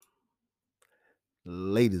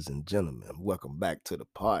Ladies and gentlemen, welcome back to the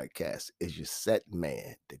podcast. It's your set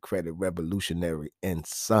man, the credit revolutionary and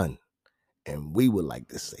son. And we would like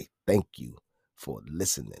to say thank you for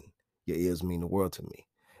listening. Your ears mean the world to me.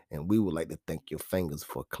 And we would like to thank your fingers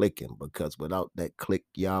for clicking because without that click,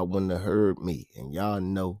 y'all wouldn't have heard me. And y'all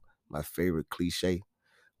know my favorite cliche,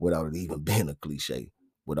 without it even being a cliche,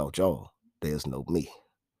 without y'all, there's no me.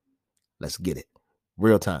 Let's get it.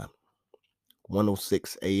 Real time,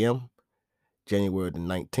 1:06 a.m. January the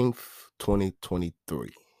 19th,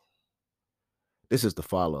 2023. This is the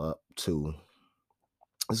follow-up to,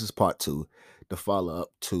 this is part two, the follow-up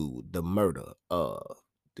to the murder of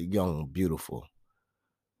the young, beautiful,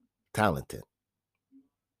 talented,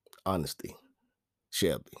 Honesty,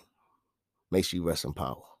 Shelby. May she rest in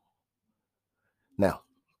power. Now,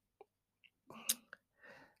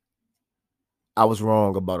 I was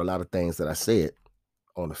wrong about a lot of things that I said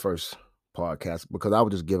on the first podcast because I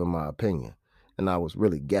was just giving my opinion and I was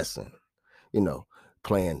really guessing,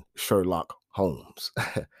 playing Sherlock Holmes.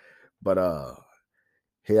 But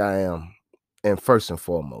here I am. And first and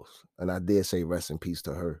foremost, and I did say rest in peace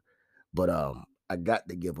to her, but I got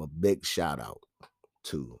to give a big shout out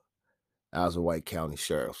to White County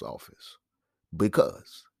Sheriff's Office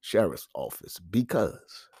because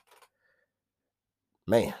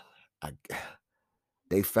man, I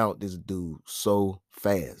they found this dude so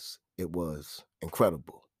fast. It was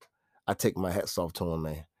incredible. I take my hats off to him,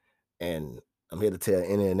 man. And I'm here to tell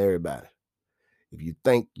any and everybody, if you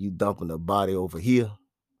think you dumping a body over here,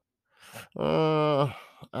 I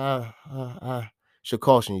should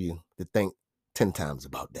caution you to think 10 times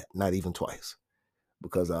about that, not even twice,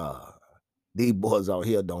 because these boys out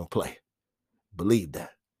here don't play. Believe that.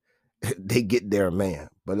 They get their man.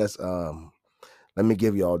 But let me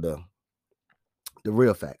give y'all the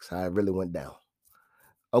real facts, how it really went down.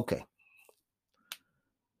 Okay.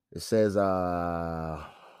 It says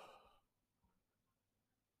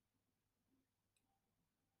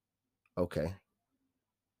okay.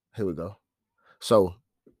 Here we go. So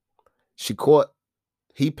he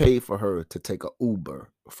paid for her to take a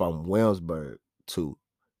Uber from Williamsburg to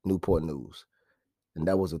Newport News. And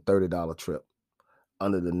that was a $30 trip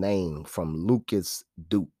under the name from Lucas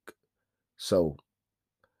Duke. So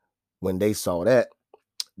when they saw that,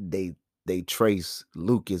 they traced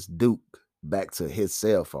Lucas Duke back to his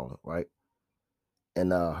cell phone, right?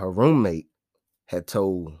 And her roommate had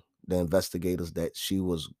told the investigators that she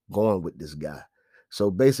was going with this guy. So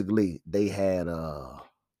basically, they had an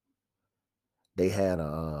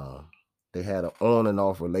on and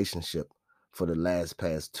off relationship for the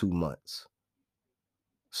past 2 months.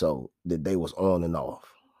 So that they was on and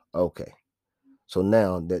off. Okay. So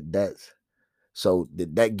now did that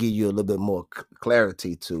give you a little bit more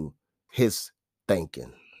clarity to his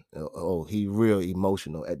thinking? Oh, he real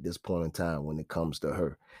emotional at this point in time when it comes to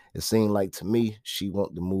her. It seemed like to me she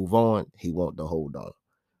want to move on, he want to hold on.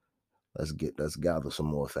 Let's gather some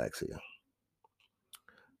more facts here.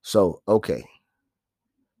 So, okay.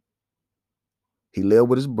 He lived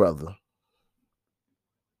with his brother.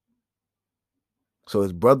 So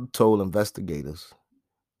his brother told investigators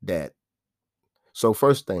that. So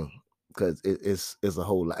first thing, because it's a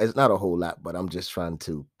whole lot. It's not a whole lot, but I'm just trying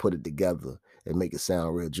to put it together and make it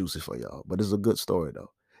sound real juicy for y'all. But it's a good story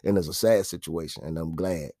though. And it's a sad situation. And I'm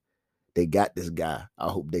glad they got this guy. I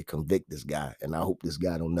hope they convict this guy. And I hope this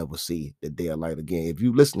guy don't never see the day of light again. If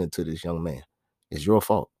you listening to this young man, it's your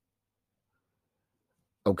fault.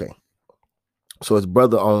 Okay. So his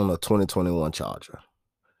brother owned a 2021 Charger.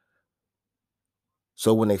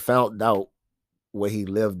 So when they found out where he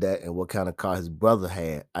lived at and what kind of car his brother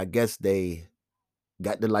had, I guess they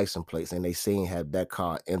got the license plates and they seen have that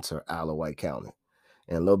car enter Isle of White County.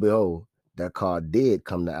 And lo and behold, that car did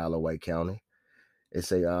come to Isle of White County. It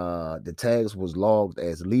say the tags was logged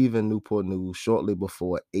as leaving Newport News shortly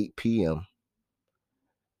before 8 p.m.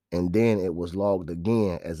 And then it was logged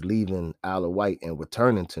again as leaving Isle of White and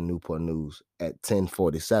returning to Newport News at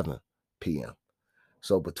 10:47 p.m.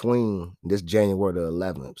 So between this January the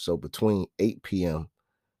 11th, so between 8 p.m.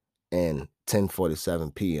 and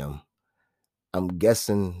 10:47 p.m., I'm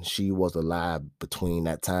guessing she was alive between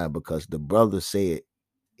that time because the brother said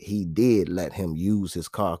he did let him use his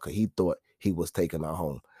car because he thought he was taking her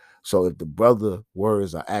home. So if the brother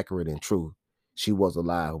words are accurate and true, she was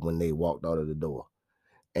alive when they walked out of the door.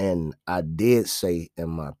 And I did say in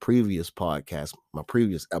my previous podcast, my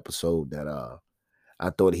previous episode, that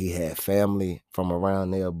I thought he had family from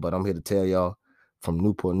around there, but I'm here to tell y'all, from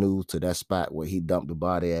Newport News to that spot where he dumped the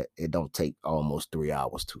body at, it don't take almost 3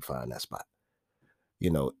 hours to find that spot.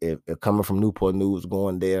 If coming from Newport News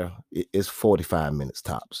going there, it's 45 minutes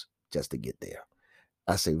tops just to get there.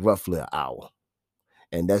 I say roughly an hour.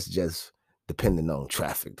 And that's just depending on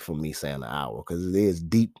traffic for me saying an hour, because it is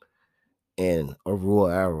deep in a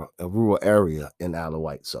rural area in Isle of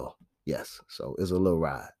Wight. So yes, so it's a little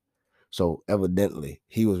ride. So evidently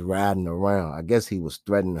he was riding around. I guess he was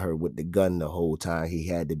threatening her with the gun the whole time. He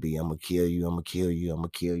had to be, I'm gonna kill you, I'm gonna kill you, I'm gonna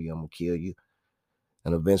kill you, I'm gonna kill you.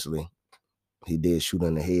 And eventually he did shoot her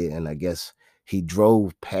in the head. And I guess he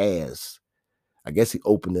drove past. I guess he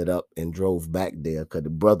opened it up and drove back there, because the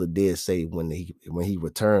brother did say when he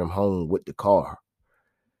returned home with the car,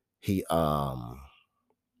 he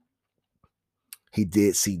he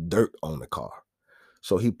did see dirt on the car.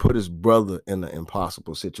 So he put his brother in an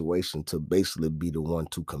impossible situation to basically be the one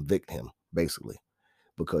to convict him, basically,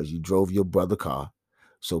 because you drove your brother car.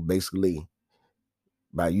 So basically,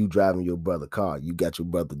 by you driving your brother car, you got your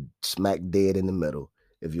brother smack dead in the middle.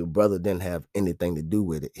 If your brother didn't have anything to do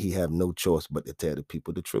with it, he have no choice but to tell the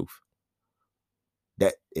people the truth.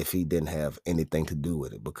 That if he didn't have anything to do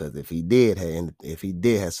with it, because if he did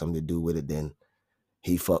have something to do with it, then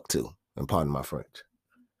he fucked too. And pardon my French.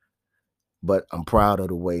 But I'm proud of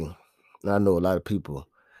the way. And I know a lot of people.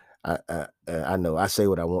 I know I say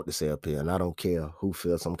what I want to say up here, and I don't care who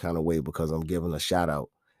feels some kind of way, because I'm giving a shout out,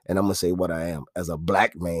 and I'm gonna say what I am as a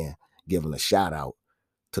black man giving a shout out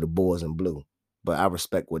to the boys in blue. But I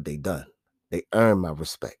respect what they done. They earned my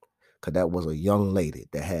respect, because that was a young lady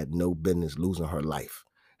that had no business losing her life,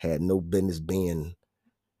 had no business being,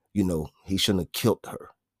 he shouldn't have killed her.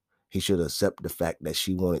 He should accept the fact that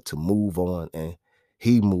she wanted to move on, and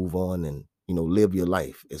he move on, and live your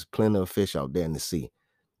life. There's plenty of fish out there in the sea.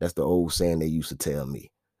 That's the old saying they used to tell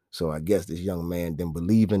me. So I guess this young man didn't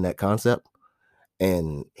believe in that concept,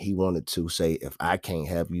 and he wanted to say, if I can't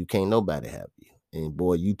have you, can't nobody have you. And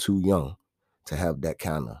boy, you too young to have that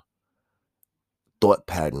kind of thought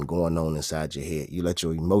pattern going on inside your head. You let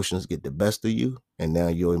your emotions get the best of you, and now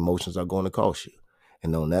your emotions are going to cost you.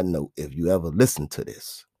 And on that note, if you ever listen to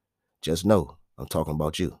this, just know I'm talking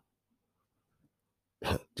about you.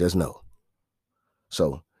 Just know.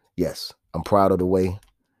 So, yes, I'm proud of the way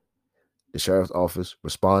the sheriff's office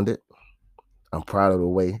responded. I'm proud of the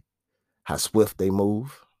way how swift they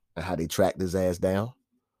move and how they tracked his ass down.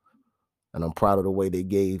 And I'm proud of the way they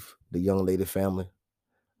gave the young lady family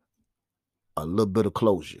a little bit of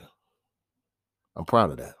closure. I'm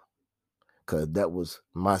proud of that, because that was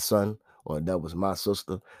my son or that was my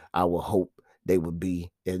sister. I would hope they would be,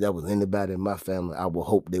 if that was anybody in my family, I would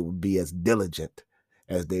hope they would be as diligent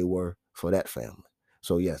as they were for that family.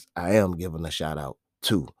 So yes, I am giving a shout out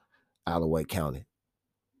to Isle of Wight County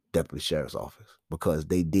Deputy Sheriff's Office, because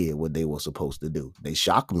they did what they were supposed to do. They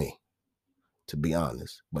shocked me, to be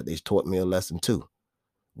honest, but they taught me a lesson too.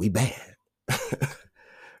 We bad.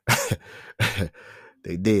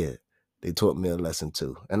 They did. They taught me a lesson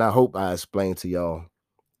too. And I hope I explained to y'all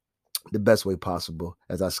the best way possible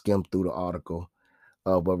as I skimmed through the article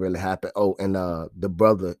of what really happened. Oh, and the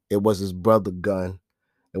brother, it was his brother gun.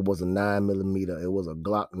 It was a 9mm. It was a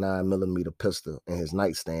Glock 9mm pistol in his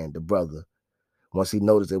nightstand. The brother, once he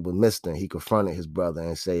noticed it was missing, he confronted his brother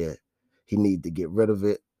and said he needed to get rid of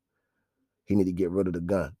it. He needed to get rid of the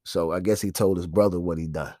gun. So I guess he told his brother what he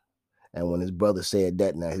done. And when his brother said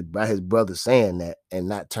that, now by his brother saying that and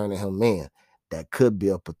not turning him in, that could be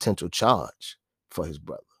a potential charge for his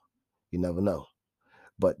brother. You never know.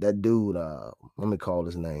 But that dude, let me call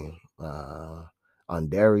his name,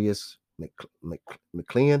 Ondarius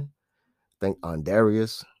McLean. I think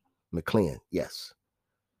Ondarius McLean. Yes,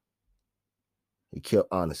 he killed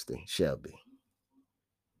Aonesty, Selby.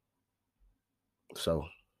 So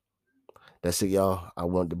that's it, y'all. I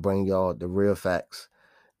wanted to bring y'all the real facts.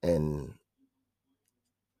 And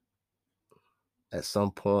at some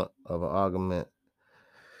point of an argument,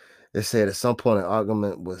 it said at some point an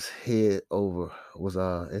argument was head over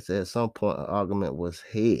it said at some point an argument was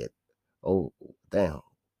head down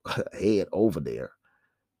head over there.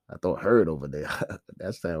 I thought heard over there.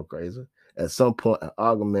 That sounds crazy. At some point an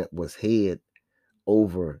argument was head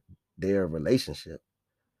over their relationship.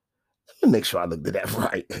 Let me make sure I looked at that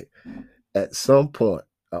right. At some point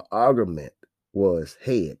an argument was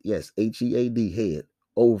head, yes, HEAD, head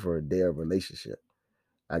over their relationship.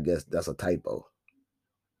 I guess that's a typo.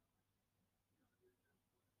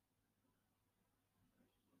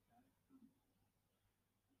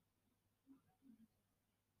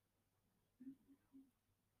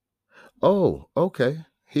 Oh, okay.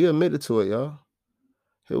 He admitted to it, y'all.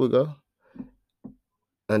 Here we go.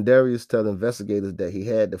 And Darius told investigators that he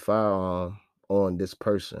had the firearm on this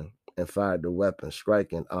person and fired the weapon,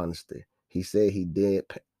 striking Honesty. He said he did.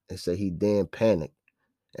 He said he then panicked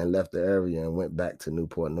and left the area and went back to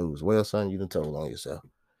Newport News. Well, son, you done told on yourself.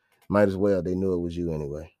 Might as well. They knew it was you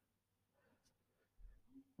anyway.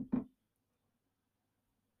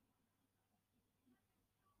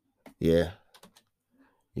 Yeah.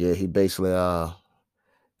 Yeah, he basically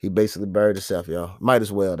buried himself, y'all. Might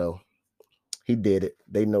as well though. He did it.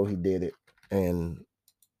 They know he did it. And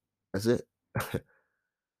that's it.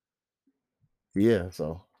 Yeah,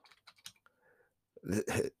 so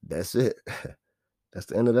that's it. That's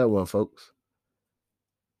the end of that one, folks.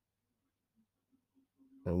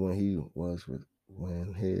 And when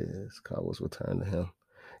his car was returned to him.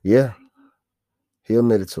 Yeah, he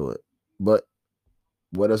admitted to it. But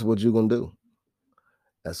what else would you gonna do?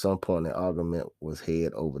 At some point, the argument was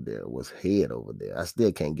head over there. Was head over there. I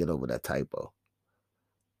still can't get over that typo.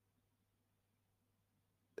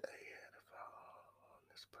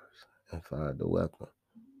 This person and fired the weapon.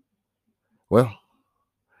 Well,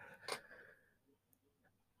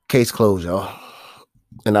 case closed, y'all.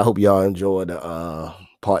 And I hope y'all enjoyed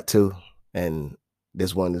part two. And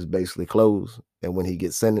this one is basically closed. And when he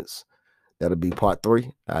gets sentenced, that'll be part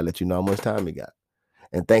three. I'll let you know how much time he got.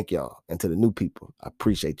 And thank y'all. And to the new people, I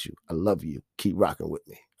appreciate you. I love you. Keep rocking with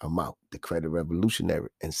me. I'm out. The Credit Revolutionary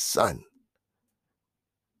and Son.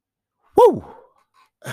 Woo!